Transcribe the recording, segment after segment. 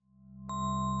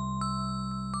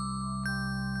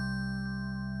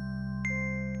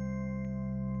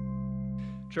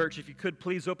Church, if you could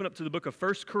please open up to the book of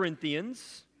 1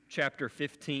 Corinthians, chapter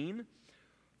 15.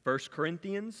 1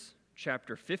 Corinthians,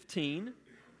 chapter 15.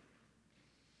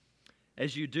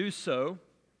 As you do so,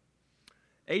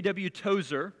 A.W.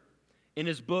 Tozer, in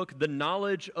his book, The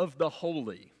Knowledge of the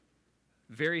Holy,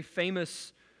 very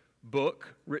famous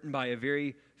book written by a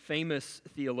very famous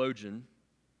theologian,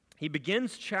 he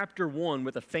begins chapter 1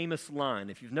 with a famous line.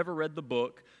 If you've never read the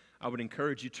book, I would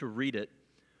encourage you to read it.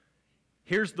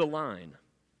 Here's the line.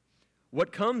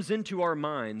 What comes into our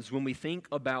minds when we think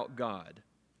about God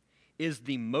is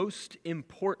the most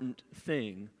important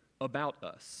thing about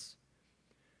us.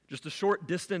 Just a short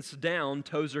distance down,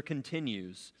 Tozer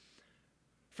continues,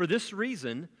 for this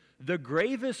reason, the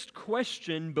gravest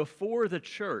question before the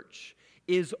church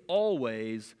is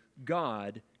always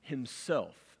God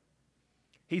Himself.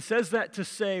 He says that to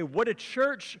say what a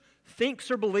church thinks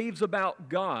or believes about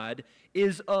God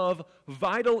is of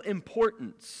vital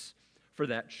importance for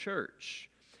that church.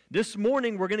 This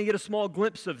morning, we're going to get a small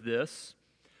glimpse of this,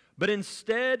 but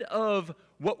instead of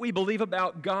what we believe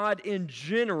about God in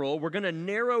general, we're going to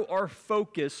narrow our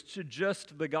focus to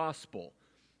just the gospel.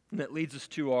 And that leads us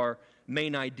to our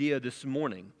main idea this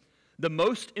morning. The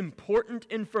most important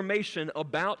information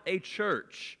about a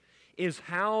church is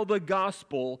how the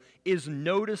gospel is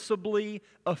noticeably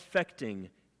affecting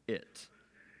it.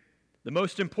 The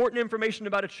most important information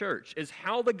about a church is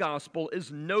how the gospel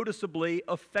is noticeably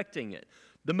affecting it.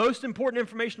 The most important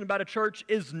information about a church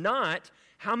is not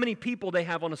how many people they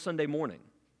have on a Sunday morning.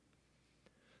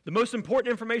 The most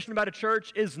important information about a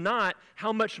church is not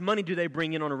how much money do they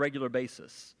bring in on a regular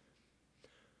basis.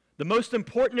 The most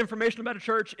important information about a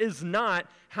church is not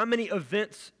how many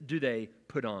events do they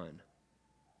put on.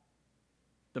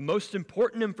 The most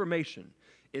important information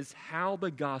is how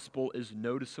the gospel is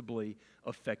noticeably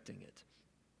affecting it.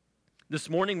 This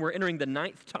morning, we're entering the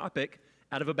 9th topic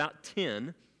out of about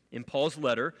 10 in Paul's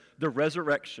letter, the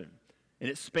resurrection. And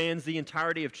it spans the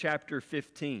entirety of chapter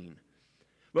 15.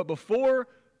 But before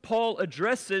Paul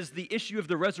addresses the issue of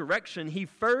the resurrection, he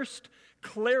first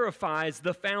clarifies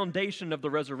the foundation of the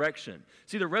resurrection.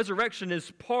 See, the resurrection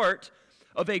is part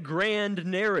of a grand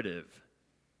narrative.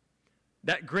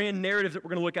 That grand narrative that we're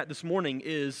going to look at this morning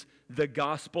is the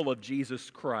gospel of Jesus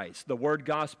Christ. The word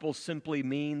gospel simply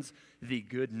means the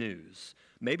good news.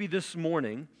 Maybe this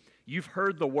morning you've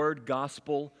heard the word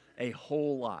gospel a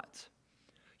whole lot.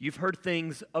 You've heard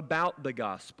things about the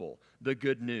gospel, the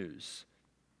good news.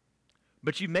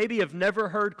 But you maybe have never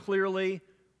heard clearly,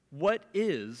 what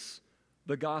is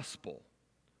the gospel?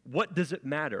 What does it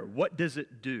matter? What does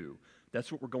it do?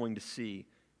 That's what we're going to see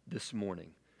this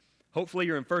morning. Hopefully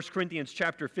you're in 1 Corinthians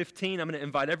chapter 15. I'm going to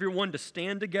invite everyone to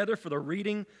stand together for the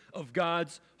reading of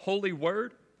God's holy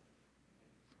word.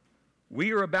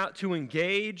 We are about to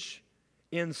engage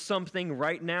in something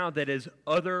right now that is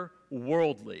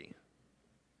otherworldly.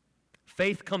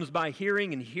 Faith comes by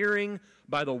hearing, and hearing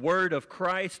by the word of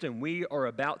Christ, and we are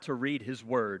about to read His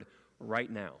word right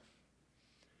now.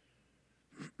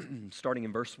 Starting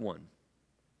in verse 1.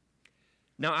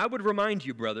 Now I would remind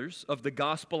you, brothers, of the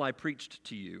gospel I preached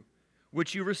to you,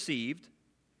 which you received,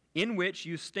 in which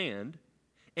you stand,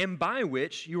 and by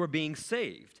which you are being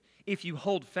saved, if you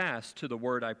hold fast to the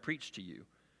word I preached to you,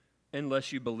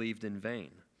 unless you believed in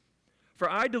vain.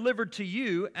 For I delivered to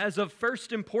you as of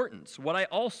first importance what I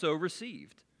also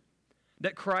received,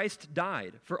 that Christ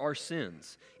died for our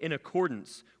sins in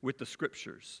accordance with the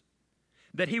Scriptures,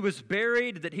 that He was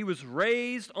buried, that He was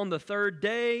raised on the third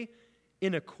day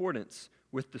in accordance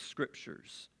with the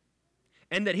Scriptures,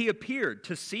 and that He appeared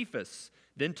to Cephas,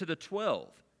 then to the 12.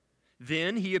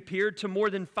 Then He appeared to more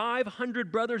than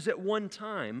 500 brothers at one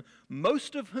time,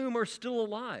 most of whom are still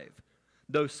alive,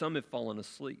 though some have fallen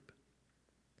asleep.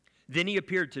 Then He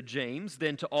appeared to James,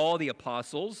 then to all the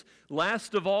apostles.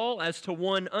 Last of all, as to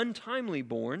one untimely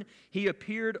born, He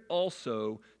appeared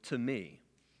also to me.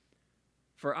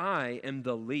 For I am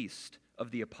the least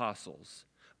of the apostles,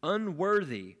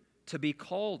 unworthy to be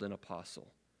called an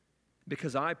apostle,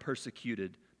 because I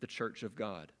persecuted the church of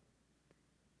God.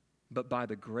 But by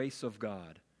the grace of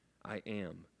God, I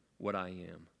am what I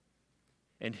am.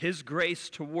 And His grace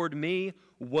toward me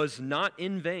was not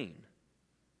in vain.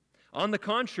 On the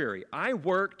contrary, I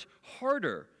worked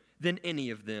harder than any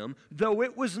of them, though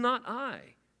it was not I,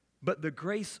 but the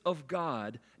grace of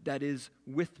God that is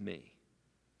with me.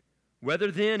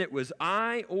 Whether then it was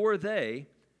I or they,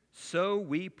 so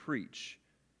we preach,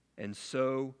 and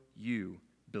so you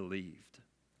believed.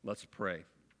 Let's pray.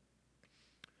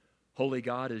 Holy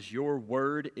God, as your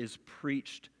word is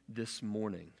preached this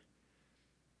morning,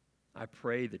 I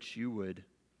pray that you would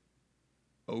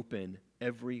open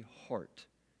every heart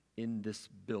in this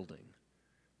building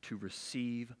to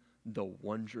receive the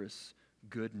wondrous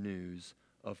good news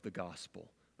of the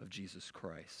gospel of Jesus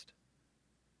Christ.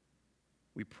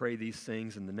 We pray these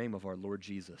things in the name of our Lord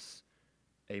Jesus.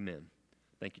 Amen.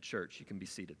 Thank you, church. You can be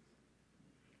seated.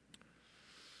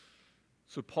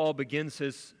 So Paul begins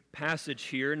his passage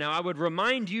here. Now I would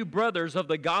remind you, brothers, of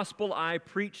the gospel I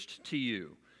preached to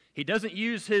you. He doesn't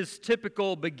use his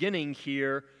typical beginning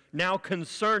here, now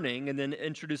concerning, and then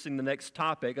introducing the next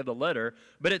topic of the letter,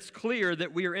 but it's clear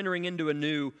that we are entering into a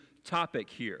new topic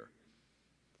here.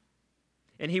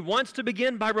 And he wants to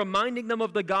begin by reminding them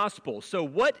of the gospel. So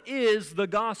what is the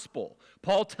gospel?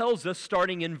 Paul tells us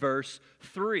starting in verse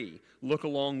 3. Look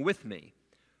along with me.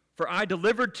 For I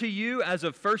delivered to you as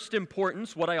of first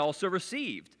importance what I also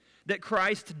received, that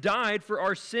Christ died for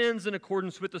our sins in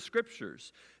accordance with the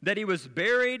Scriptures, that he was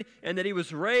buried, and that he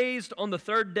was raised on the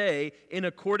third day in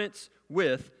accordance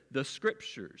with the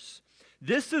Scriptures.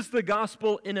 This is the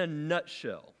gospel in a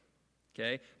nutshell.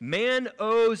 Okay? Man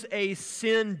owes a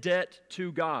sin debt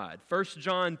to God. 1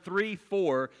 John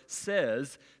 3:4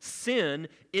 says, sin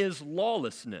is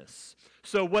lawlessness.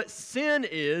 So what sin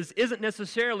isn't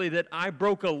necessarily that I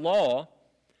broke a law.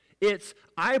 It's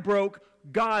I broke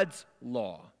God's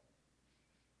law.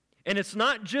 And it's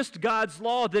not just God's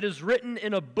law that is written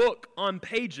in a book on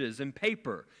pages and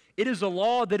paper. It is a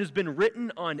law that has been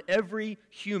written on every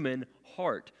human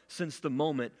heart since the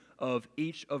moment of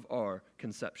each of our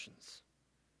conceptions.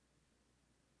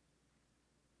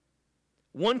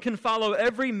 One can follow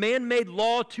every man-made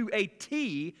law to a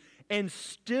T and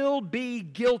still be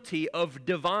guilty of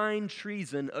divine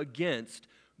treason against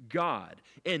God.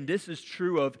 And this is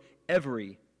true of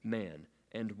every man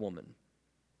and woman.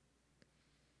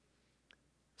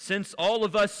 Since all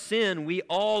of us sin, we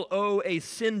all owe a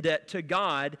sin debt to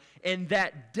God, and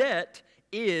that debt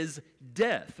is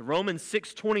death. Romans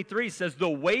 6:23 says the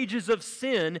wages of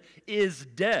sin is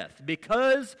death.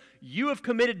 Because you have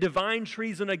committed divine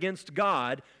treason against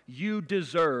God, you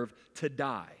deserve to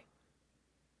die.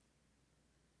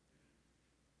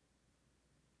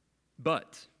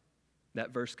 But,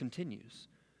 that verse continues,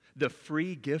 the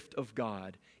free gift of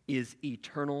God is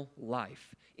eternal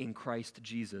life in Christ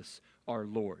Jesus our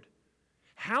Lord.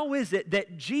 How is it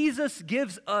that Jesus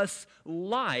gives us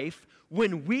life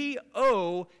when we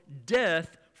owe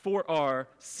death for our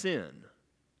sin?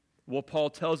 Well,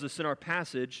 Paul tells us in our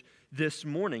passage this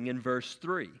morning in verse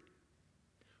 3.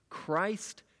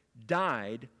 Christ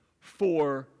died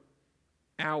for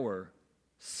our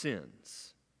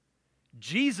sins.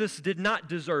 Jesus did not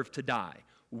deserve to die.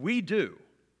 We do.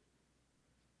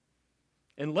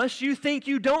 Unless you think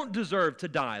you don't deserve to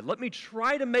die, let me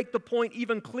try to make the point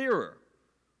even clearer.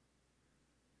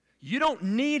 You don't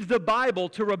need the Bible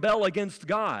to rebel against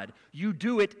God. You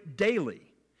do it daily.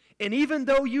 And even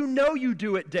though you know you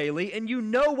do it daily and you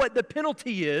know what the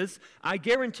penalty is, I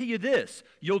guarantee you this,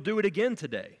 you'll do it again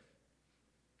today.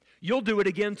 You'll do it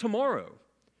again tomorrow.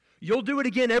 You'll do it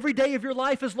again every day of your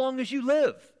life as long as you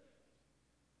live.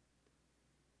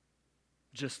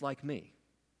 Just like me.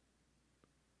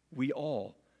 We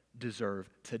all deserve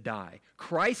to die.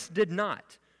 Christ did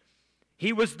not.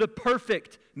 He was the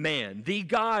perfect man, the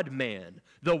God-man,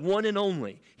 the one and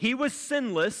only. He was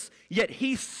sinless, yet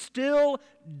he still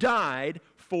died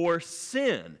for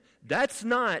sin. That's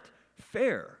not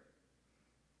fair,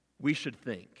 we should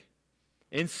think.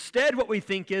 Instead, what we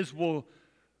think is, well,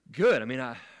 good. I mean,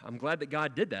 I'm glad that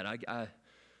God did that.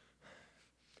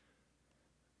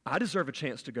 I deserve a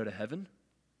chance to go to heaven.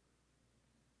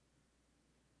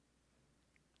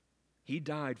 He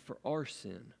died for our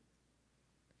sin.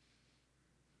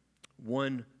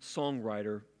 One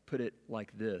songwriter put it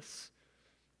like this: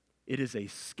 it is a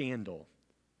scandal,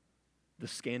 the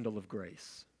scandal of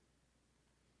grace.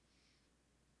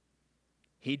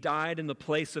 He died in the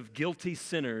place of guilty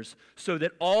sinners so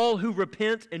that all who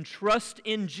repent and trust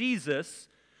in Jesus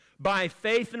by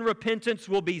faith and repentance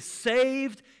will be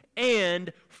saved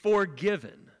and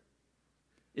forgiven.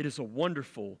 It is a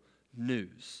wonderful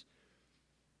news.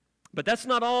 But that's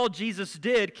not all Jesus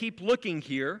did. Keep looking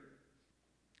here.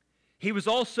 He was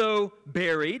also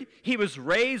buried. He was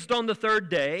raised on the third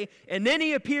day. And then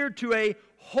he appeared to a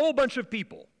whole bunch of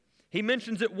people. He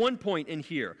mentions at one point in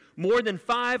here, more than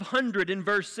 500 in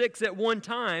verse 6 at one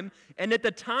time. And at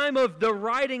the time of the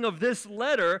writing of this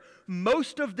letter,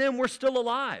 most of them were still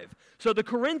alive. So the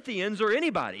Corinthians or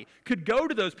anybody could go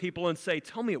to those people and say,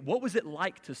 tell me, what was it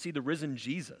like to see the risen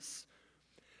Jesus?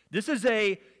 This is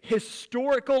a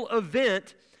historical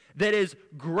event that is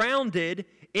grounded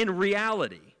in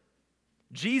reality.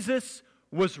 Jesus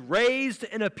was raised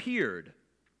and appeared.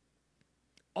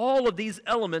 All of these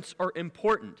elements are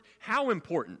important. How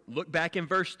important? Look back in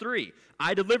verse 3.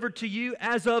 I delivered to you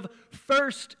as of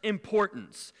first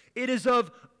importance. It is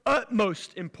of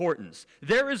utmost importance.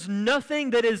 There is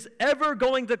nothing that is ever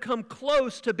going to come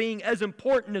close to being as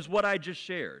important as what I just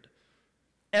shared.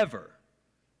 Ever.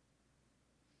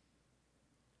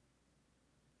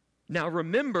 Now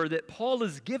remember that Paul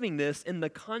is giving this in the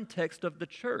context of the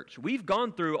church. We've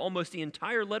gone through almost the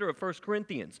entire letter of 1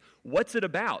 Corinthians. What's it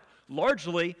about?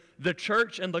 Largely the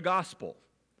church and the gospel.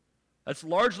 That's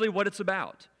largely what it's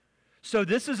about. So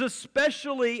this is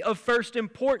especially of first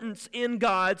importance in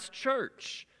God's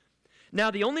church.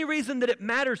 Now the only reason that it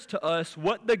matters to us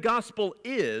what the gospel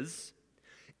is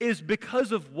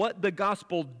because of what the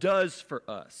gospel does for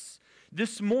us.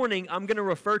 This morning, I'm going to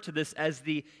refer to this as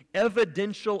the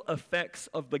evidential effects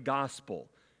of the gospel.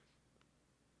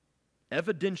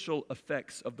 Evidential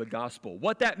effects of the gospel.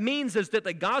 What that means is that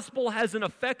the gospel has an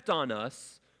effect on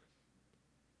us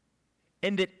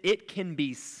and that it can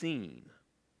be seen.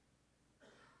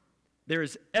 There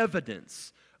is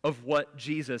evidence of what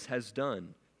Jesus has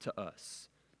done to us.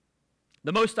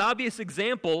 The most obvious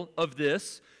example of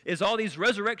this is all these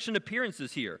resurrection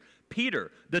appearances here.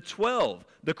 Peter, the 12,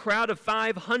 the crowd of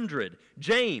 500,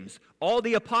 James, all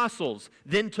the apostles,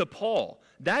 then to Paul.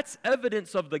 That's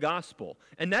evidence of the gospel.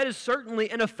 And that is certainly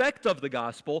an effect of the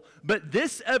gospel, but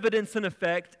this evidence and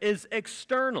effect is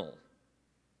external.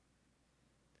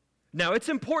 Now, it's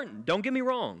important, don't get me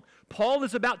wrong. Paul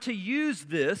is about to use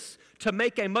this to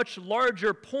make a much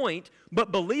larger point,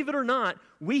 but believe it or not,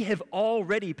 we have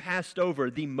already passed over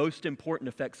the most important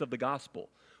effects of the gospel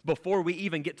before we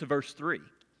even get to verse 3.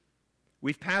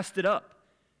 We've passed it up.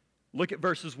 Look at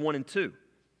verses 1 and 2.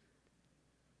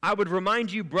 I would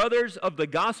remind you, brothers, of the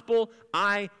gospel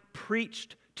I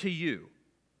preached to you,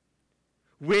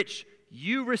 which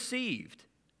you received,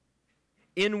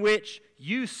 in which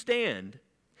you stand,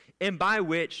 and by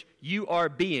which you are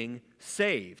being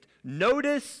saved.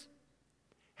 Notice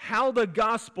how the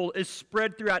gospel is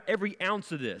spread throughout every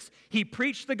ounce of this. He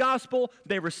preached the gospel,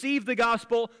 they received the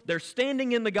gospel, they're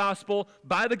standing in the gospel,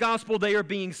 by the gospel they are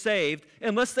being saved,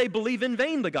 unless they believe in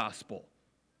vain the gospel.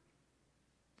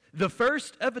 The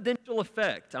first evidential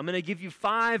effect, I'm going to give you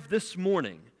 5 this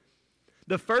morning.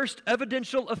 The first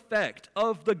evidential effect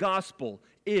of the gospel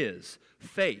is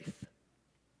faith.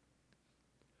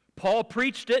 Paul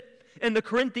preached it, and the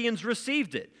Corinthians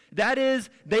received it. That is,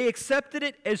 they accepted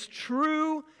it as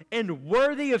true and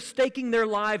worthy of staking their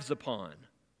lives upon.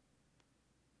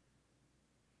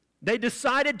 They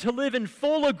decided to live in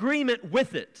full agreement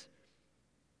with it.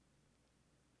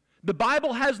 The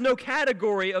Bible has no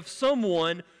category of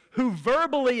someone who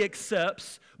verbally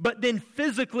accepts but then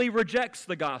physically rejects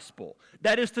the gospel.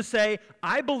 That is to say,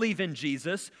 I believe in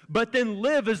Jesus, but then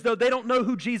live as though they don't know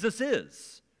who Jesus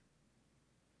is.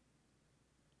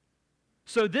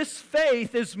 So this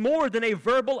faith is more than a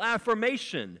verbal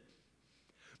affirmation,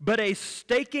 but a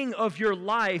staking of your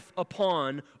life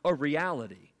upon a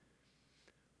reality.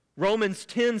 Romans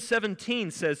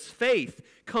 10:17 says, faith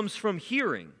comes from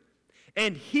hearing,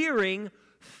 and hearing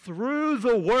through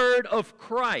the word of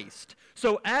Christ.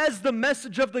 So as the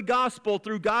message of the gospel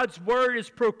through God's word is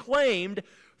proclaimed,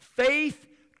 faith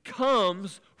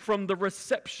comes from the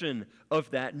reception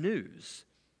of that news.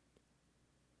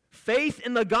 Faith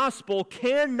in the gospel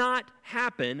cannot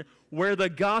happen where the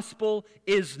gospel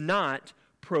is not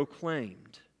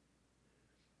proclaimed.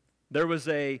 There was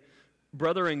a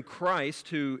brother in Christ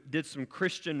who did some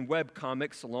Christian web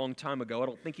comics a long time ago. I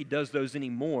don't think he does those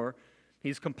anymore.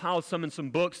 He's compiled some in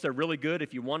some books. They're really good.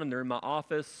 If you want them, they're in my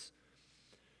office.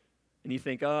 And you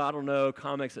think, oh, I don't know,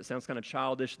 comics, that sounds kind of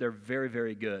childish. They're very,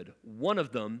 very good. One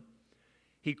of them,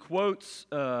 he quotes,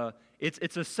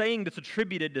 it's a saying that's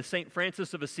attributed to St.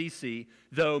 Francis of Assisi,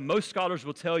 though most scholars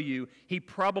will tell you he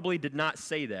probably did not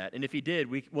say that. And if he did,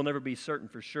 we'll never be certain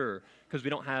for sure because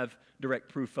we don't have direct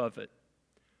proof of it.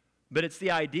 But it's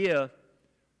the idea,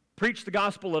 preach the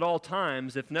gospel at all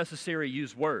times, if necessary,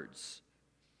 use words.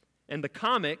 And the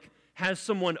comic has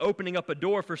someone opening up a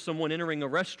door for someone entering a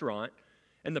restaurant,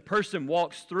 and the person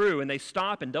walks through, and they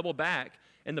stop and double back,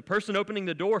 and the person opening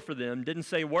the door for them didn't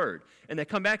say a word. And they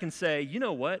come back and say, you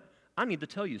know what? I need to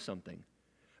tell you something.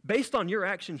 Based on your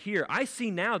action here, I see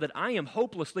now that I am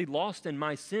hopelessly lost in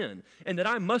my sin, and that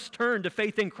I must turn to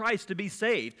faith in Christ to be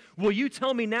saved. Will you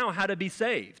tell me now how to be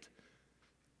saved?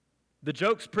 The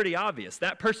joke's pretty obvious.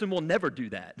 That person will never do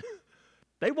that.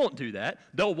 They won't do that.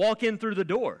 They'll walk in through the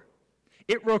door.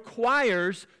 It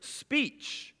requires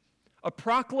speech, a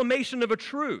proclamation of a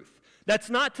truth. That's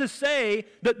not to say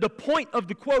that the point of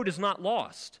the quote is not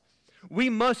lost. We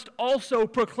must also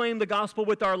proclaim the gospel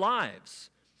with our lives.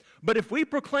 But if we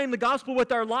proclaim the gospel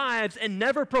with our lives and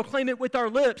never proclaim it with our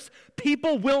lips,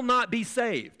 people will not be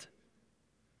saved.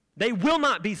 They will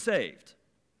not be saved.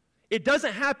 It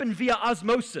doesn't happen via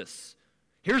osmosis.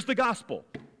 Here's the gospel.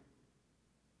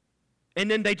 And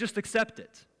then they just accept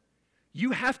it.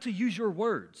 You have to use your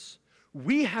words.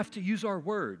 We have to use our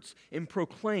words and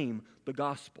proclaim the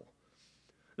gospel.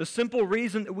 The simple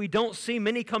reason that we don't see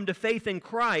many come to faith in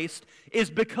Christ is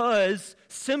because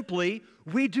simply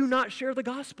we do not share the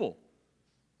gospel.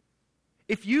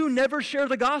 If you never share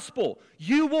the gospel,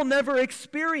 you will never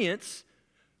experience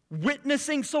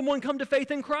witnessing someone come to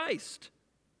faith in Christ.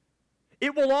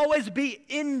 It will always be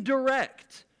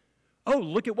indirect. Oh,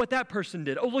 look at what that person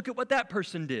did. Oh, look at what that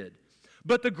person did.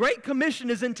 But the Great Commission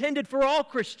is intended for all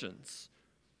Christians,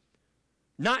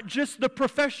 not just the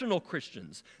professional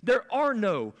Christians. There are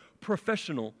no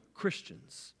professional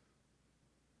Christians.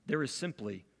 There is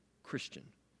simply Christian.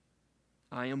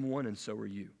 I am one and so are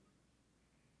you.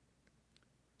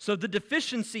 So the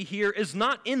deficiency here is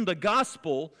not in the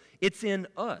gospel, it's in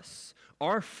us.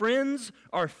 Our friends,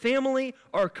 our family,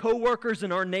 our coworkers,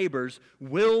 and our neighbors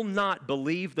will not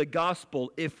believe the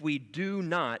gospel if we do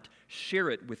not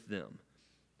share it with them.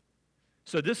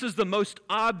 So this is the most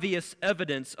obvious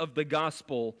evidence of the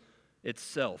gospel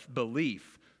itself: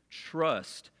 belief,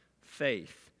 trust,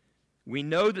 faith. We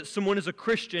know that someone is a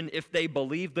Christian if they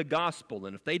believe the gospel,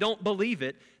 and if they don't believe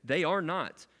it, they are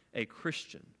not a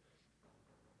Christian.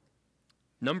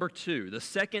 Number two, the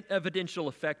second evidential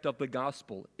effect of the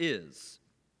gospel is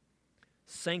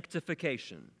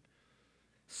sanctification.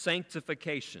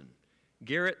 Sanctification.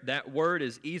 Garrett, that word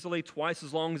is easily twice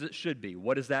as long as it should be.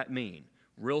 What does that mean?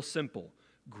 Real simple.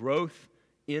 Growth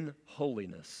in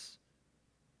holiness.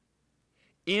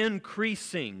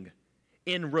 Increasing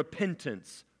in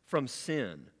repentance from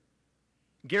sin.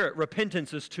 Garrett,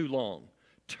 repentance is too long.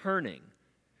 Turning.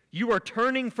 You are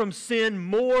turning from sin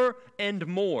more and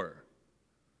more.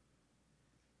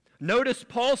 Notice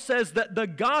Paul says that the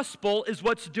gospel is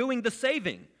what's doing the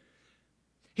saving.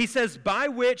 He says, by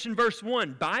which, in verse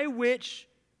 1, by which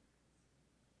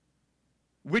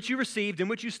you received, in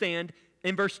which you stand,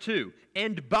 in verse 2,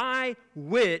 and by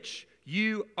which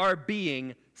you are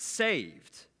being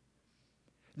saved.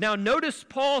 Now notice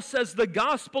Paul says the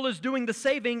gospel is doing the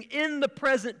saving in the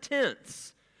present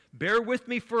tense. Bear with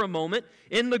me for a moment.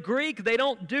 In the Greek, they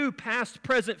don't do past,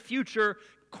 present, future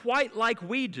quite like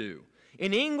we do.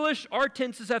 In English, our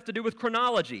tenses have to do with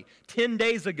chronology. 10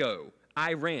 days ago,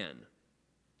 I ran.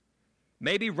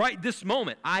 Maybe right this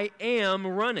moment, I am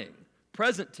running.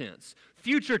 Present tense.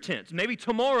 Future tense. Maybe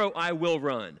tomorrow I will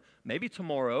run. Maybe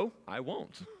tomorrow I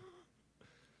won't.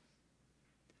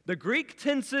 The Greek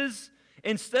tenses,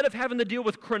 instead of having to deal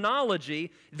with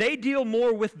chronology, they deal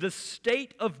more with the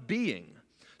state of being.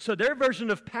 So their version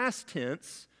of past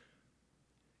tense,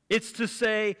 it's to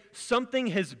say something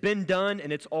has been done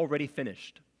and it's already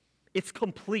finished. It's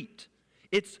complete.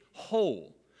 It's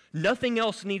whole. Nothing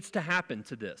else needs to happen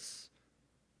to this.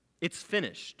 It's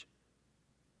finished.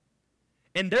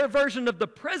 And their version of the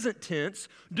present tense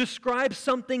describes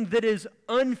something that is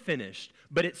unfinished,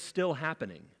 but it's still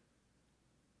happening.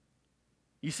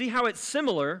 You see how it's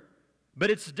similar, but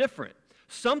it's different.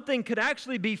 Something could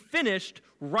actually be finished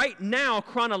right now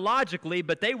chronologically,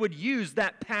 but they would use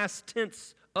that past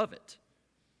tense of it.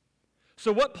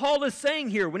 So what Paul is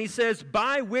saying here when he says,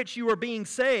 by which you are being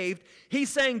saved, he's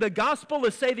saying the gospel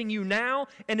is saving you now,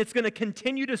 and it's going to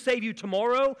continue to save you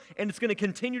tomorrow, and it's going to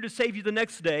continue to save you the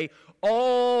next day,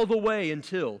 all the way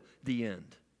until the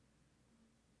end.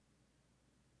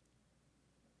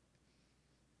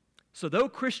 So though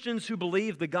Christians who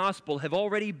believe the gospel have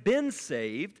already been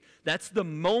saved, that's the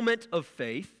moment of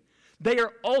faith, they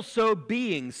are also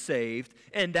being saved,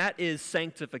 and that is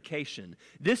sanctification.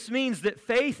 This means that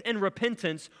faith and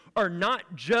repentance are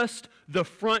not just the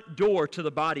front door to the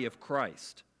body of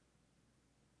Christ.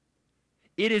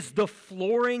 It is the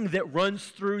flooring that runs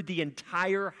through the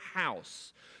entire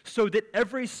house, so that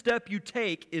every step you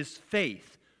take is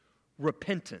faith,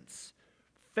 repentance.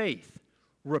 Faith,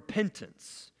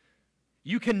 repentance.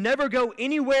 You can never go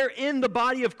anywhere in the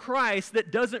body of Christ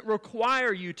that doesn't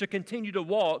require you to continue to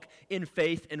walk in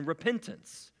faith and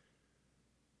repentance.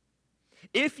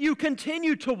 If you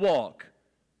continue to walk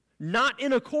not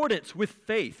in accordance with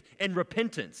faith and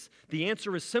repentance, the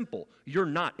answer is simple: you're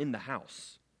not in the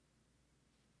house.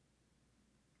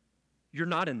 You're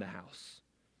not in the house.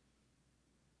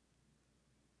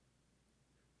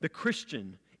 The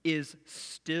Christian is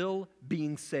still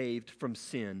being saved from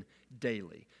sin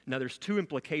daily. Now, there's two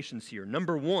implications here.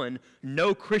 Number one,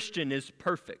 no Christian is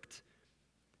perfect.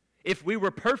 If we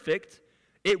were perfect,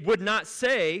 it would not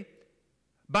say,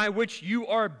 by which you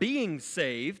are being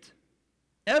saved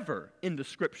ever in the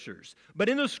Scriptures. But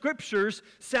in the Scriptures,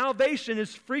 salvation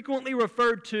is frequently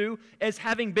referred to as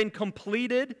having been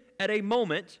completed at a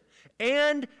moment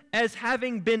and as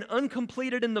having been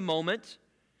uncompleted in the moment,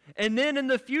 and then in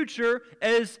the future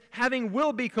as having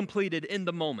will be completed in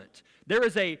the moment. There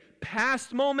is a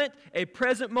past moment, a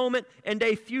present moment, and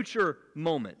a future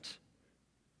moment.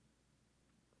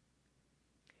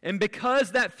 And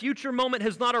because that future moment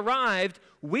has not arrived,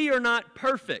 we are not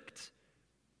perfect.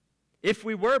 If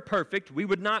we were perfect, we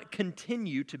would not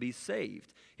continue to be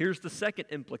saved. Here's the second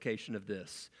implication of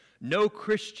this. No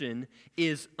Christian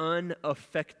is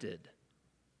unaffected.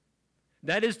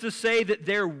 That is to say that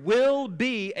there will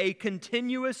be a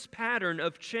continuous pattern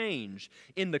of change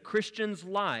in the Christian's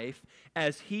life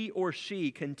as he or she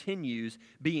continues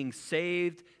being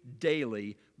saved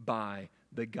daily by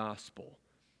the gospel.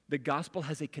 The gospel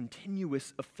has a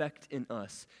continuous effect in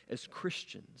us as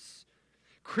Christians.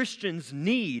 Christians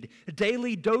need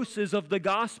daily doses of the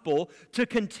gospel to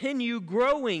continue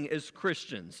growing as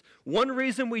Christians. One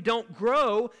reason we don't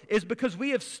grow is because we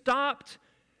have stopped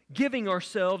giving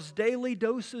ourselves daily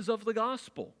doses of the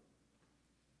gospel.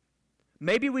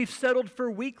 Maybe we've settled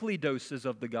for weekly doses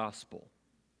of the gospel.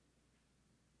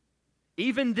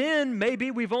 Even then, maybe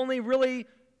we've only really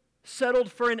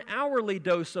settled for an hourly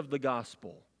dose of the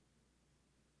gospel.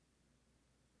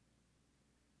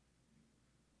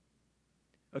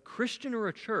 A Christian or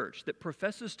a church that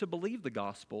professes to believe the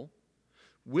gospel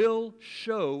will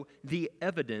show the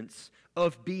evidence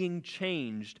of being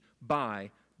changed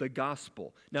by the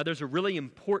gospel. Now, there's a really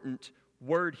important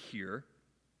word here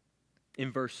in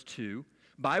verse 2,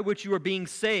 by which you are being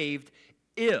saved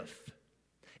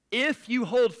if you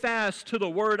hold fast to the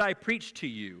word I preached to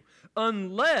you,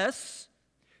 unless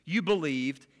you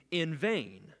believed in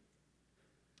vain.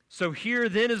 So here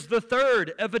then is the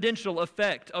third evidential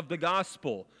effect of the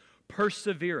gospel,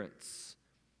 perseverance.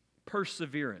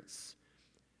 Perseverance.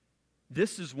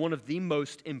 This is one of the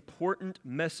most important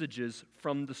messages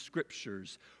from the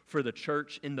Scriptures for the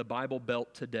church in the Bible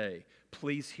Belt today.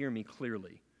 Please hear me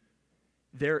clearly.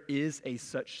 There is a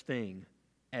such thing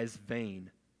as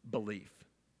vain belief.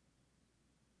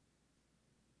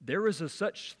 There is a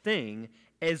such thing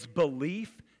as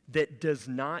belief that does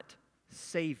not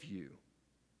save you.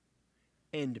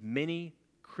 And many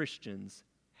Christians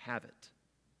have it.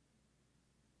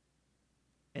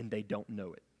 And they don't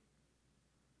know it.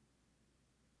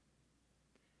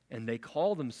 And they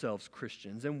call themselves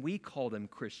Christians, and we call them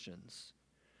Christians,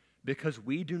 because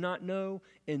we do not know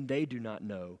and they do not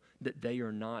know that they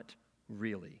are not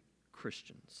really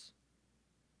Christians.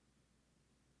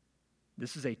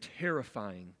 This is a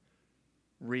terrifying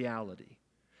reality,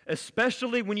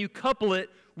 especially when you couple it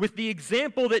with the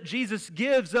example that Jesus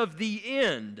gives of the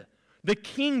end, the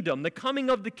kingdom, the coming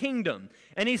of the kingdom.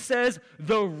 And he says,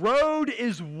 the road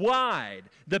is wide,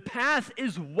 the path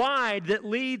is wide that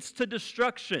leads to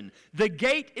destruction. The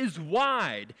gate is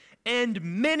wide, and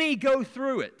many go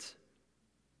through it.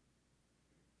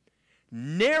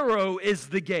 Narrow is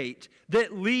the gate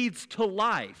that leads to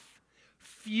life.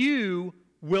 Few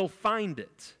will find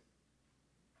it.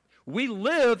 We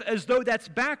live as though that's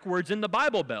backwards in the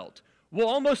Bible Belt. Well,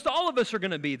 almost all of us are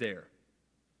going to be there.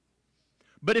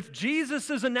 But if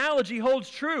Jesus' analogy holds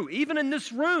true, even in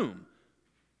this room,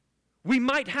 we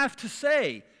might have to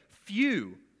say,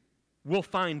 few will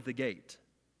find the gate.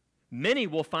 Many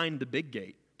will find the big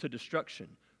gate to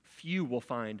destruction. Few will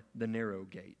find the narrow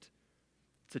gate.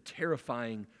 It's a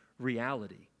terrifying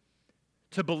reality.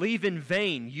 To believe in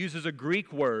vain uses a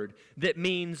Greek word that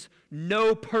means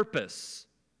no purpose.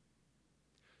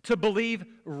 To believe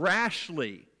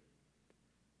rashly,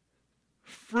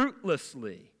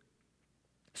 fruitlessly.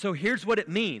 So here's what it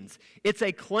means. It's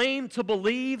a claim to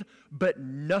believe, but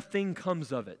nothing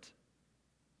comes of it.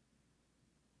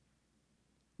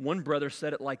 One brother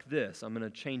said it like this. I'm going to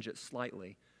change it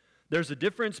slightly. There's a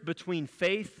difference between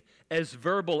faith as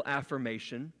verbal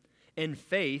affirmation and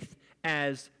faith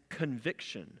as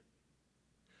conviction.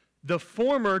 The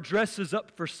former dresses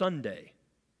up for Sunday.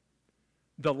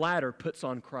 The latter puts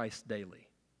on Christ daily.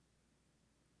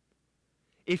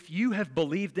 If you have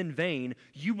believed in vain,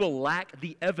 you will lack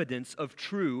the evidence of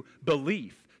true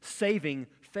belief, saving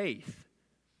faith.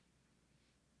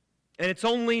 And it's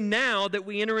only now that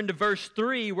we enter into verse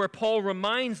 3 where Paul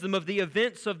reminds them of the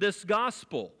events of this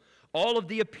gospel, all of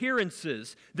the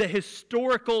appearances, the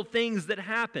historical things that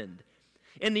happened.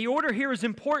 And the order here is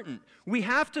important. We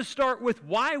have to start with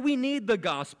why we need the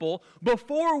gospel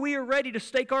before we are ready to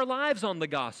stake our lives on the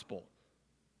gospel.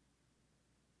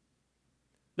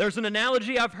 There's an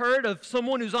analogy I've heard of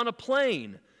someone who's on a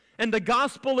plane, And the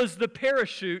gospel is the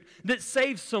parachute that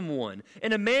saves someone.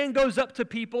 And a man goes up to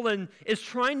people and is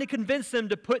trying to convince them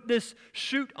to put this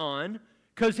chute on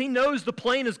because he knows the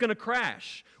plane is going to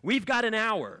crash. We've got an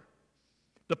hour.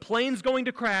 The plane's going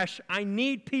to crash. I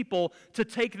need people to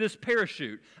take this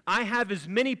parachute. I have as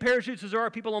many parachutes as there are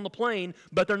people on the plane,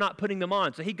 but they're not putting them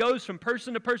on. So he goes from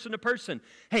person to person to person.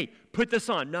 Hey, put this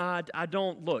on. No, I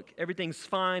don't. Look, everything's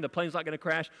fine. The plane's not going to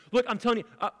crash. Look, I'm telling you,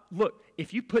 look,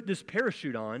 if you put this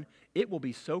parachute on, it will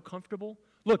be so comfortable.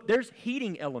 Look, there's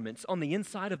heating elements on the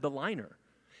inside of the liner.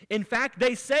 In fact,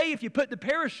 they say if you put the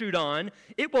parachute on,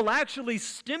 it will actually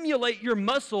stimulate your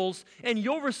muscles and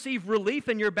you'll receive relief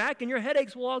in your back and your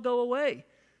headaches will all go away.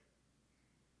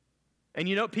 And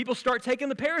you know, people start taking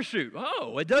the parachute.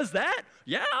 Oh, it does that?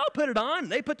 Yeah, I'll put it on.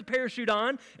 They put the parachute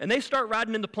on and they start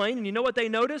riding in the plane, and you know what they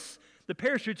notice? The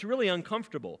parachute's really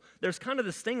uncomfortable. There's kind of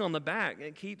this thing on the back,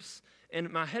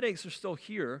 and my headaches are still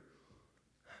here.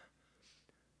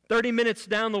 30 minutes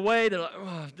down the way, they're like,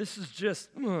 oh, this is just,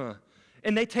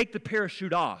 and they take the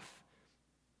parachute off.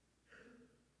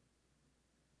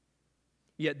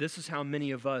 Yet this is how many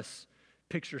of us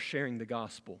picture sharing the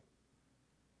gospel.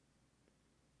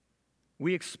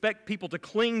 We expect people to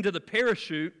cling to the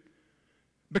parachute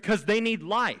because they need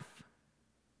life.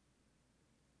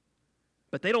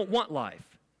 But they don't want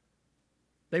life.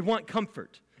 They want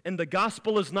comfort. And the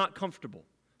gospel is not comfortable,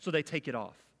 so they take it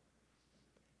off.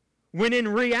 When in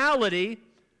reality,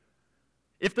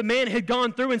 if the man had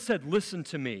gone through and said, listen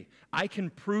to me, I can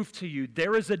prove to you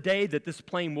there is a day that this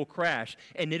plane will crash,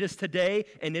 and it is today,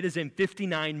 and it is in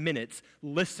 59 minutes.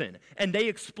 Listen. And they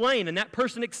explain, and that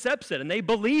person accepts it, and they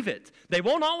believe it. They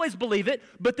won't always believe it,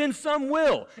 but then some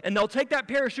will. And they'll take that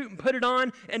parachute and put it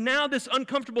on, and now this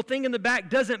uncomfortable thing in the back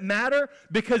doesn't matter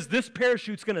because this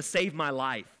parachute's going to save my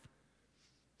life.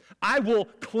 I will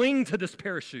cling to this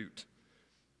parachute.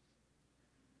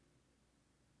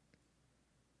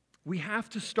 We have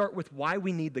to start with why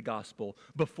we need the gospel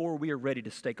before we are ready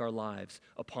to stake our lives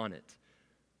upon it.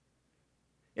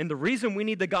 And the reason we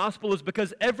need the gospel is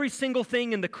because every single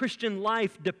thing in the Christian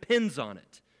life depends on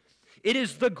it. It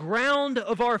is the ground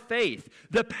of our faith,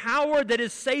 the power that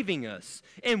is saving us,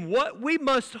 and what we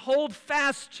must hold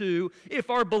fast to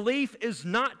if our belief is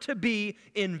not to be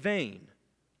in vain.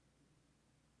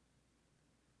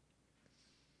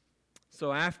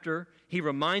 So after he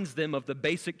reminds them of the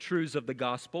basic truths of the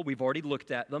gospel, we've already looked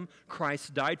at them.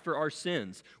 Christ died for our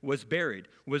sins, was buried,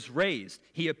 was raised,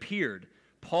 he appeared.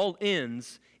 Paul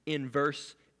ends in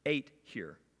verse 8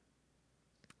 here.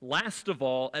 Last of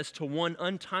all, as to one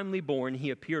untimely born, he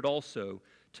appeared also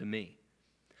to me.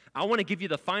 I want to give you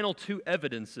the final two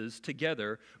evidences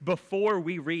together before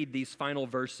we read these final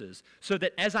verses, so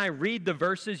that as I read the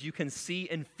verses, you can see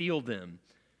and feel them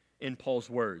in Paul's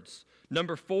words.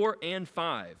 Number 4 and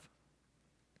 5,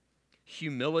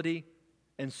 humility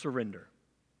and surrender.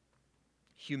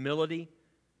 Humility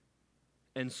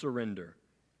and surrender.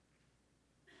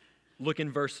 Look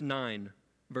in verses 9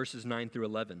 through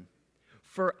 11.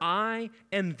 For I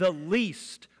am the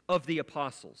least of the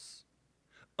apostles,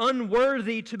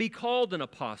 unworthy to be called an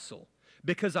apostle,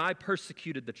 because I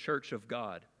persecuted the church of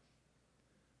God.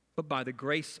 But by the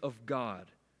grace of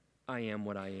God, I am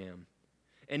what I am.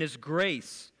 And his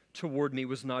grace toward me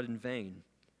was not in vain.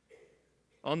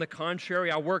 On the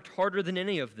contrary, I worked harder than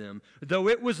any of them, though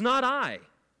it was not I,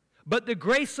 but the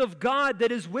grace of God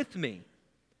that is with me.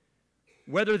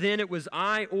 Whether then it was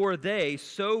I or they,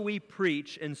 so we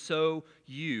preach, and so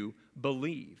you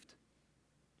believed.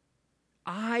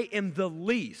 I am the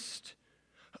least,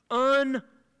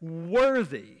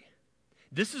 unworthy.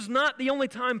 This is not the only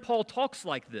time Paul talks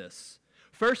like this.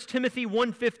 1 Timothy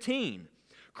 1:15.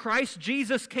 Christ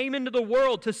Jesus came into the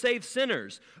world to save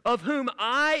sinners, of whom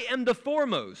I am the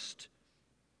foremost.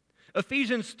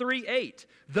 Ephesians 3:8.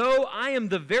 Though I am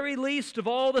the very least of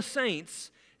all the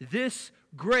saints, this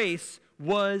grace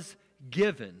was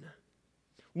given.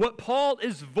 What Paul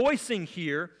is voicing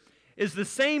here is the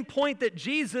same point that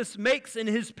Jesus makes in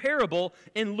his parable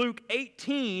in Luke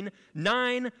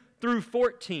 18:9 through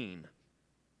 14.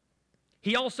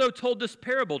 He also told this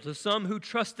parable to some who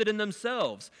trusted in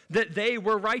themselves that they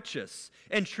were righteous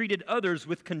and treated others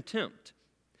with contempt.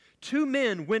 2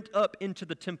 men went up into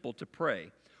the temple to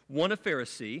pray, one a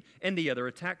Pharisee and the other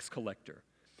a tax collector.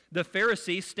 The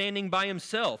Pharisee, standing by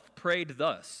himself, prayed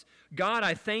thus, God,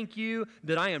 I thank you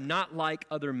that I am not like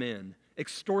other men,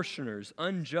 extortioners,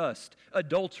 unjust,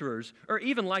 adulterers, or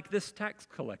even like this tax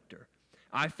collector.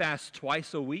 I fast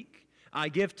twice a week. I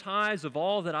give tithes of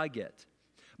all that I get.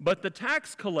 But the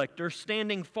tax collector,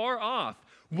 standing far off,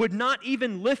 would not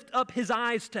even lift up his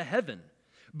eyes to heaven,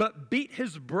 but beat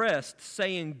his breast,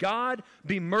 saying, God,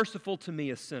 be merciful to me,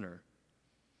 a sinner.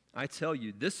 I tell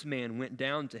you, this man went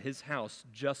down to his house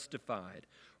justified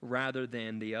rather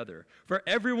than the other. For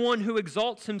everyone who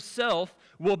exalts himself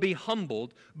will be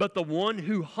humbled, but the one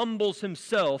who humbles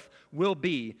himself will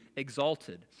be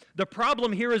exalted. The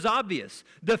problem here is obvious.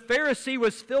 The Pharisee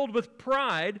was filled with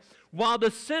pride, while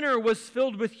the sinner was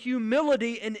filled with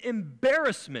humility and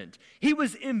embarrassment. He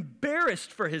was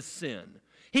embarrassed for his sin.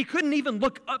 He couldn't even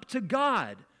look up to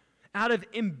God out of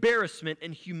embarrassment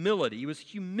and humility. He was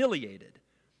humiliated.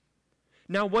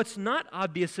 Now, what's not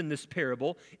obvious in this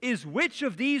parable is which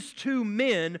of these two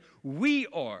men we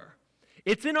are.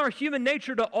 It's in our human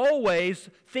nature to always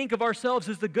think of ourselves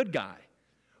as the good guy.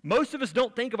 Most of us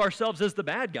don't think of ourselves as the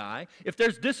bad guy. If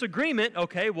there's disagreement,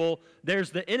 okay, well,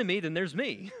 there's the enemy, then there's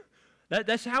me.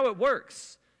 That's how it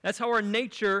works. That's how our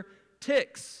nature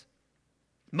ticks.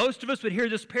 Most of us would hear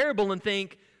this parable and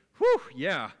think, whew,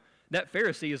 yeah, that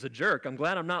Pharisee is a jerk. I'm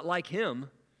glad I'm not like him.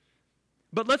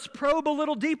 But let's probe a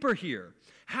little deeper here.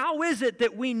 How is it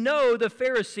that we know the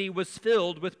Pharisee was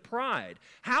filled with pride?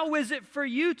 How is it for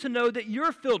you to know that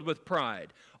you're filled with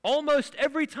pride? Almost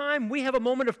every time we have a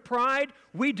moment of pride,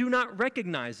 we do not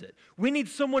recognize it. We need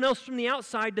someone else from the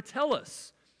outside to tell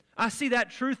us. I see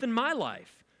that truth in my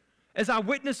life as I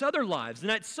witness other lives,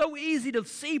 and it's so easy to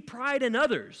see pride in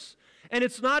others. And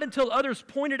it's not until others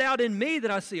point it out in me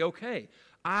that I see, okay,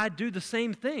 I do the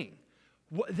same thing.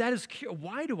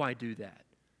 Why do I do that?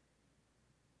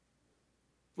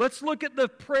 Let's look at the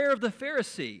prayer of the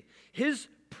Pharisee. His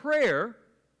prayer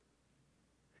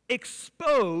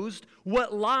exposed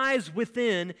what lies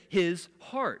within his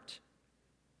heart.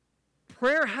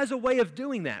 Prayer has a way of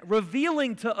doing that,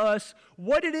 revealing to us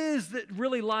what it is that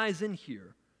really lies in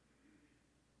here.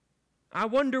 I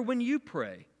wonder when you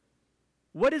pray,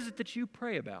 what is it that you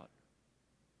pray about?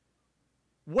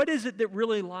 What is it that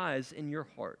really lies in your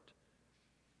heart?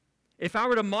 If I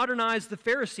were to modernize the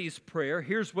Pharisee's prayer,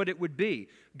 here's what it would be.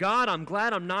 God, I'm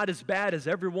glad I'm not as bad as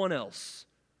everyone else.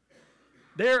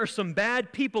 There are some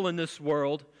bad people in this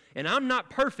world, and I'm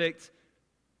not perfect,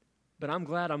 but I'm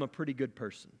glad I'm a pretty good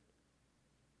person.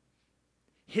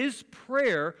 His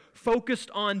prayer focused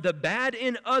on the bad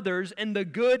in others and the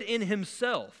good in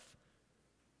himself.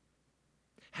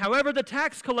 However, the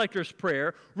tax collector's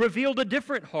prayer revealed a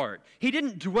different heart. He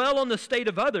didn't dwell on the state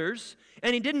of others,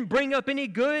 and he didn't bring up any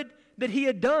good that he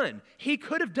had done. He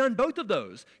could have done both of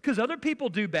those, because other people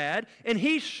do bad, and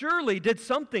he surely did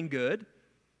something good.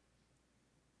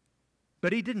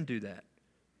 But he didn't do that.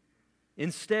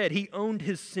 Instead, he owned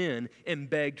his sin and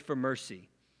begged for mercy.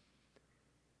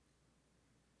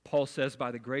 Paul says,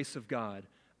 by the grace of God,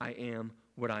 I am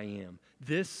what I am.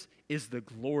 This is the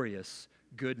glorious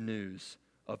good news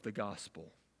of the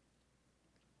gospel.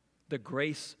 The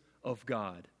grace of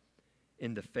God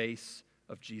in the face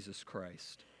of Jesus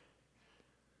Christ.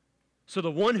 So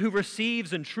the one who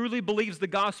receives and truly believes the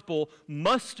gospel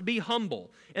must be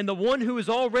humble, and the one who has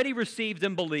already received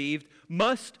and believed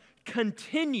must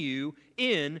continue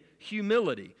in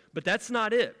humility. But that's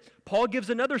not it. Paul gives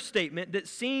another statement that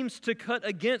seems to cut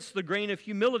against the grain of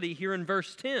humility here in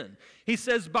verse 10. He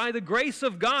says, by the grace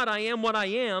of God I am what I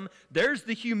am. There's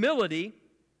the humility.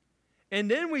 And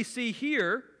then we see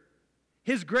here,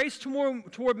 his grace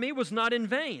toward me was not in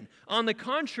vain. On the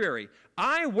contrary,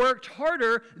 I worked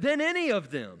harder than any of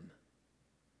them.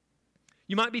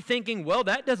 You might be thinking, well,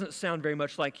 that doesn't sound very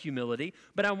much like humility,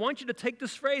 but I want you to take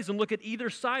this phrase and look at either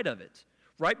side of it,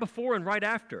 right before and right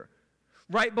after.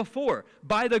 Right before,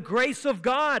 by the grace of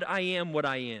God I am what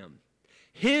I am.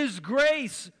 His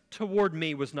grace toward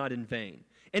me was not in vain.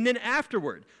 And then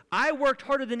afterward, I worked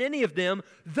harder than any of them,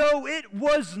 though it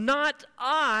was not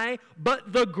I,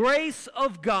 but the grace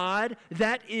of God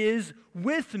that is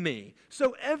with me.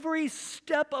 So every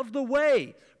step of the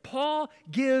way, Paul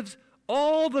gives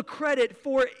all the credit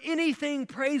for anything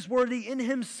praiseworthy in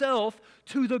himself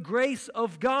to the grace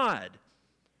of God.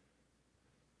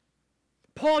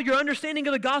 Paul, your understanding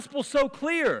of the gospel is so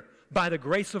clear. By the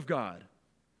grace of God.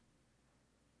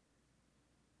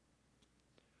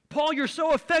 Paul, you're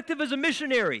so effective as a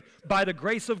missionary. By the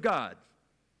grace of God.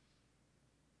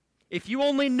 If you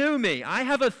only knew me, I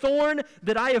have a thorn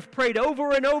that I have prayed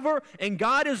over and over, and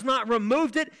God has not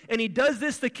removed it, and he does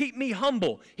this to keep me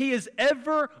humble. He is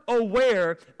ever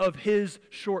aware of his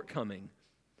shortcoming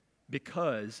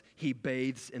because he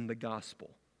bathes in the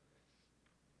gospel.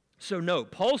 So no,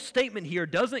 Paul's statement here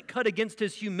doesn't cut against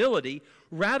his humility.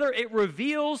 Rather, it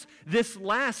reveals this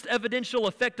last evidential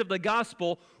effect of the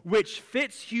gospel, which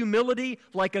fits humility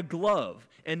like a glove,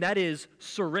 and that is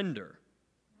surrender.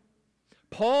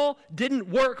 Paul didn't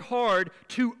work hard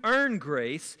to earn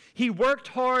grace. He worked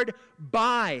hard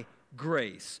by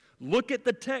grace. Look at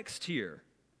the text here.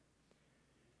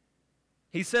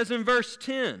 He says in verse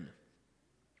 10,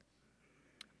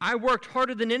 I worked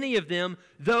harder than any of them,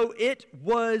 though it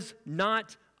was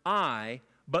not I,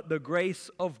 but the grace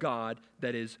of God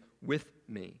that is with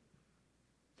me.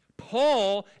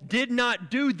 Paul did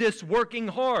not do this working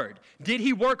hard. Did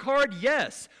he work hard?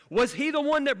 Yes. Was he the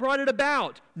one that brought it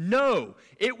about? No.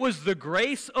 It was the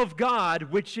grace of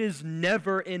God, which is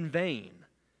never in vain.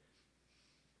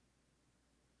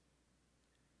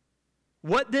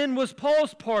 What then was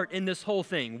Paul's part in this whole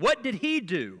thing? What did he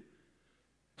do?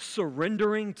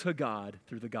 Surrendering to God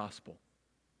through the gospel.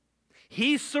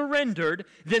 He surrendered,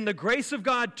 then the grace of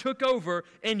God took over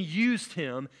and used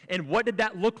him. And what did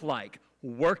that look like?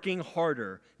 Working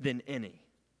harder than any.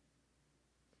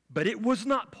 But it was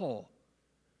not Paul,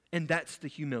 and that's the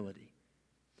humility.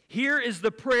 Here is the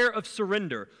prayer of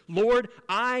surrender. Lord,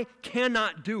 I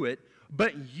cannot do it,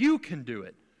 but you can do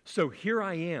it. So here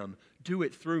I am, do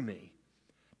it through me.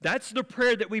 That's the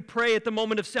prayer that we pray at the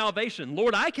moment of salvation.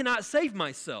 Lord, I cannot save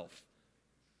myself.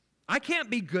 I can't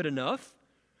be good enough.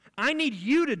 I need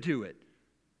you to do it.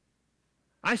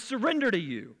 I surrender to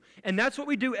you. And that's what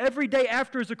we do every day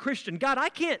after as a Christian. God, I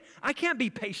can't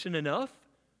be patient enough.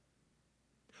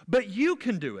 But you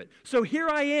can do it. So here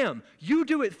I am. You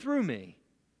do it through me.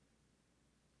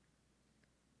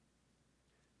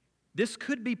 This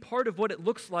could be part of what it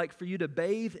looks like for you to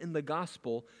bathe in the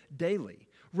gospel daily.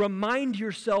 Remind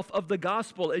yourself of the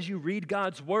gospel as you read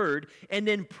God's word, and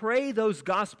then pray those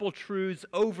gospel truths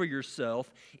over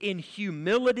yourself in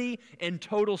humility and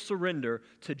total surrender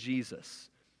to Jesus.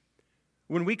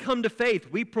 When we come to faith,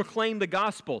 we proclaim the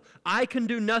gospel. I can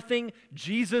do nothing.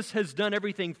 Jesus has done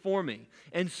everything for me.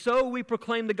 And so we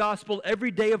proclaim the gospel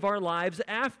every day of our lives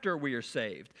after we are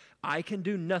saved. I can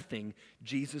do nothing.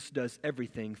 Jesus does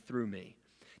everything through me.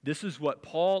 This is what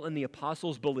Paul and the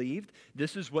apostles believed.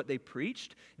 This is what they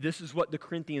preached. This is what the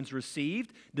Corinthians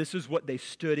received. This is what they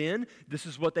stood in. This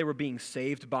is what they were being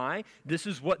saved by. This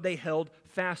is what they held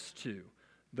fast to,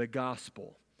 the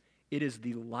gospel. It is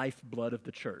the lifeblood of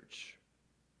the church.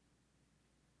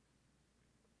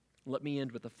 Let me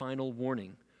end with a final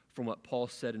warning from what Paul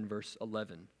said in verse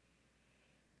 11.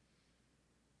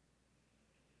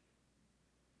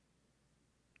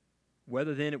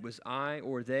 Whether then it was I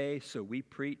or they, so we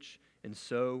preach, and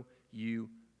so you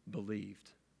believed.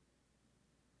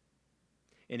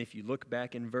 And if you look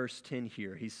back in verse 10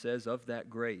 here, he says of that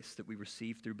grace that we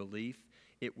received through belief,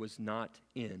 it was not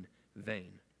in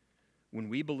vain. When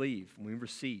we believe, when we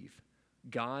receive,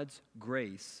 God's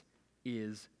grace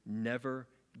is never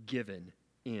given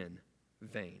in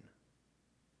vain.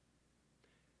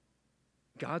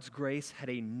 God's grace had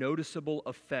a noticeable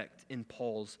effect in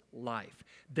Paul's life.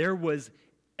 There was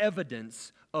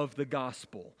evidence of the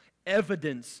gospel,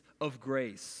 evidence of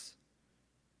grace.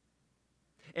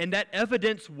 And that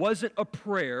evidence wasn't a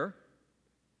prayer.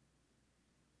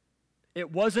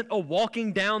 It wasn't a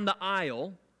walking down the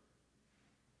aisle.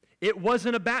 It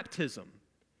wasn't a baptism.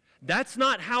 That's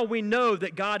not how we know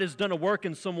that God has done a work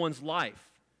in someone's life.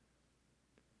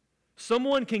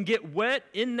 Someone can get wet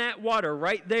in that water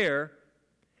right there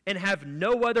and have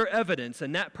no other evidence,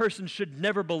 and that person should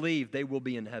never believe they will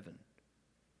be in heaven.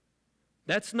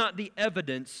 That's not the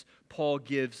evidence Paul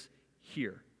gives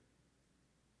here.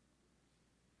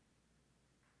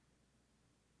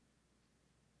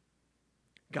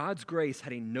 God's grace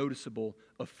had a noticeable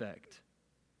effect.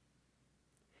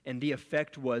 And the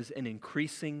effect was an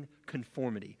increasing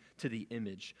conformity to the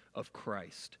image of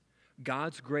Christ.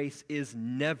 God's grace is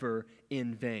never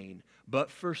in vain, but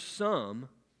for some,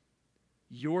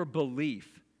 your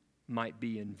belief might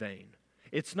be in vain.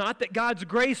 It's not that God's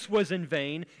grace was in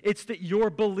vain, it's that your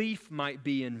belief might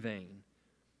be in vain.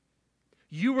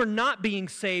 You are not being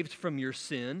saved from your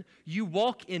sin, you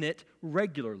walk in it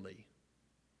regularly.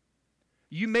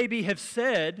 You maybe have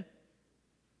said,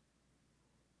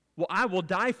 well, I will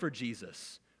die for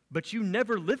Jesus, but you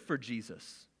never live for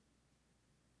Jesus.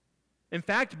 In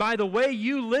fact, by the way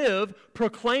you live,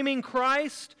 proclaiming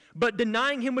Christ, but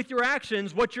denying him with your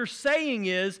actions, what you're saying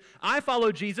is, I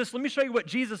follow Jesus. Let me show you what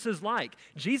Jesus is like.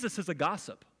 Jesus is a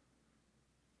gossip.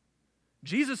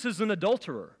 Jesus is an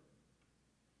adulterer.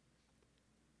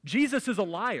 Jesus is a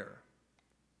liar.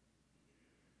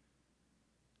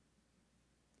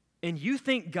 And you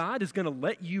think God is going to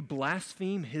let you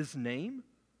blaspheme his name?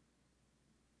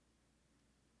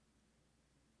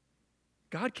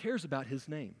 God cares about his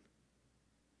name.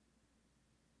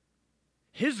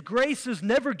 His grace is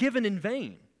never given in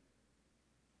vain.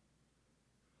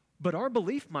 But our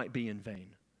belief might be in vain.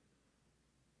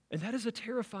 And that is a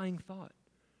terrifying thought.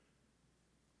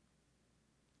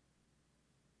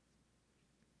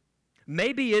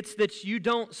 Maybe it's that you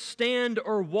don't stand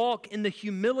or walk in the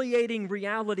humiliating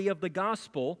reality of the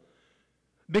gospel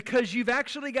because you've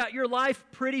actually got your life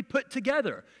pretty put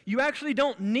together. You actually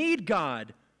don't need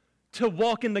God to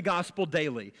walk in the gospel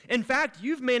daily. In fact,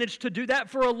 you've managed to do that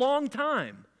for a long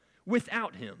time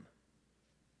without Him.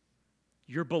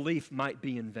 Your belief might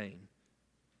be in vain.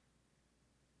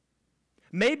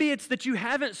 Maybe it's that you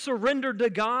haven't surrendered to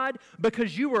God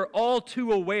because you are all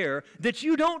too aware that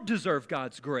you don't deserve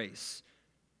God's grace.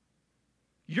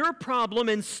 Your problem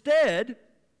instead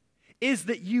is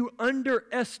that you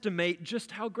underestimate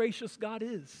just how gracious God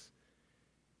is.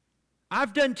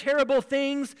 I've done terrible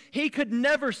things. He could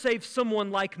never save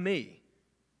someone like me.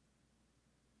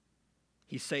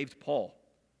 He saved Paul,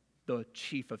 the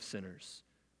chief of sinners.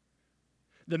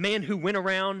 The man who went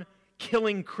around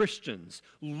killing Christians,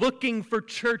 looking for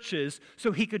churches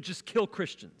so he could just kill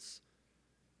Christians.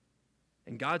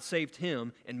 And God saved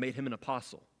him and made him an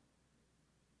apostle.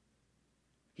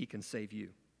 He can save you.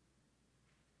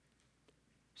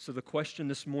 So the question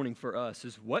this morning for us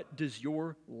is, what does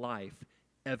your life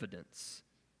evidence?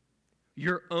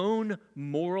 Your own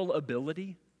moral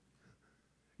ability?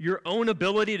 Your own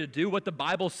ability to do what the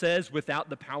Bible says without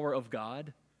the power of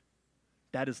God?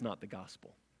 That is not the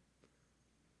gospel.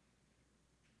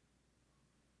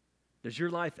 Does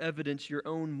your life evidence your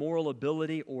own moral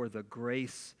ability or the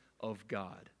grace of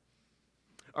God?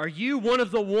 Are you one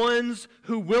of the ones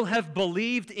who will have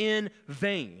believed in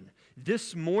vain?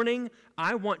 This morning,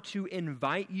 I want to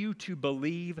invite you to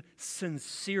believe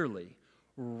sincerely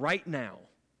right now.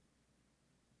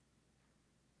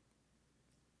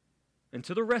 And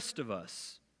to the rest of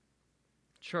us,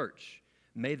 church,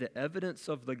 may the evidence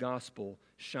of the gospel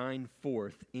shine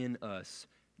forth in us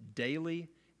daily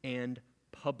and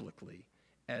publicly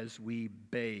as we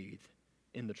bathe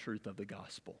in the truth of the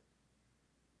gospel.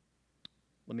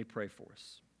 Let me pray for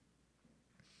us.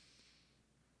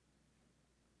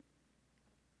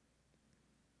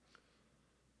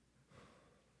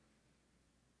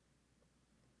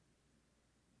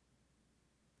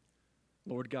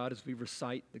 Lord God, as we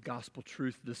recite the gospel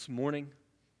truth this morning,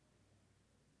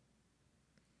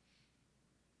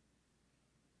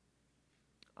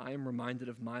 I am reminded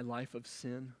of my life of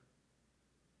sin.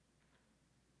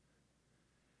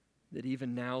 That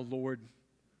even now, Lord,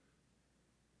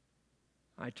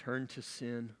 I turn to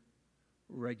sin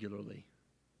regularly.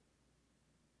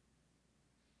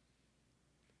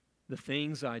 The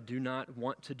things I do not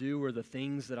want to do are the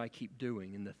things that I keep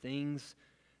doing, and the things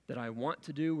that I want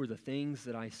to do are the things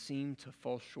that I seem to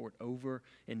fall short over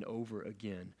and over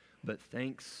again. But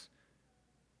thanks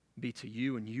be to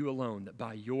you and you alone that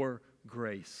by your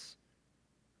grace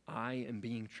I am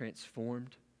being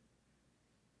transformed.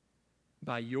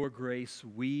 By your grace,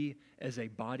 we as a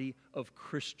body of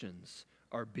Christians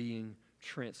are being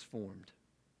transformed.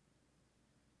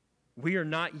 We are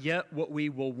not yet what we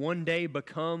will one day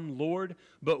become, Lord,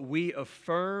 but we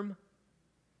affirm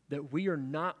that we are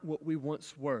not what we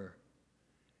once were.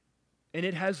 And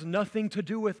it has nothing to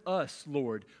do with us,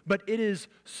 Lord, but it is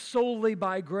solely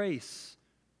by grace.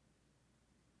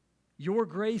 Your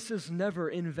grace is never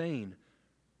in vain.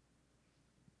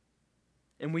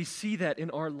 And we see that in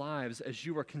our lives as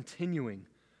you are continuing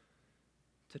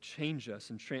to change us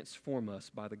and transform us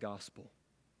by the gospel.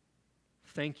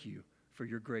 Thank you for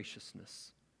your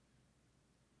graciousness.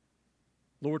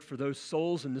 Lord, for those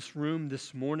souls in this room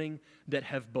this morning that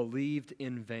have believed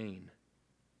in vain,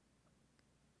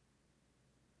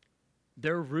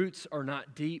 their roots are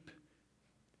not deep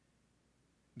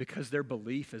because their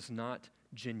belief is not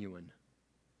genuine.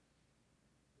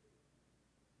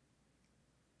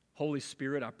 Holy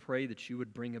Spirit, I pray that you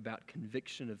would bring about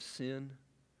conviction of sin,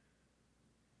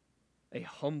 a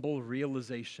humble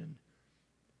realization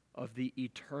of the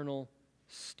eternal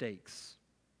stakes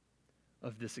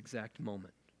of this exact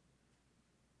moment.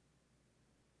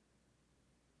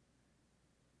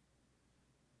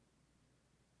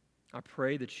 I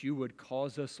pray that you would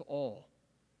cause us all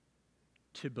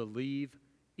to believe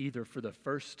either for the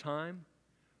first time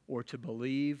or to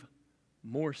believe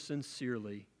more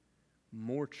sincerely,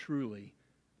 more truly,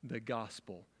 the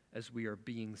gospel as we are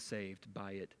being saved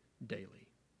by it daily.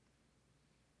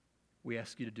 We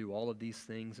ask you to do all of these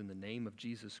things in the name of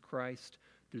Jesus Christ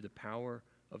through the power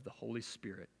of the Holy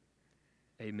Spirit.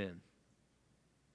 Amen.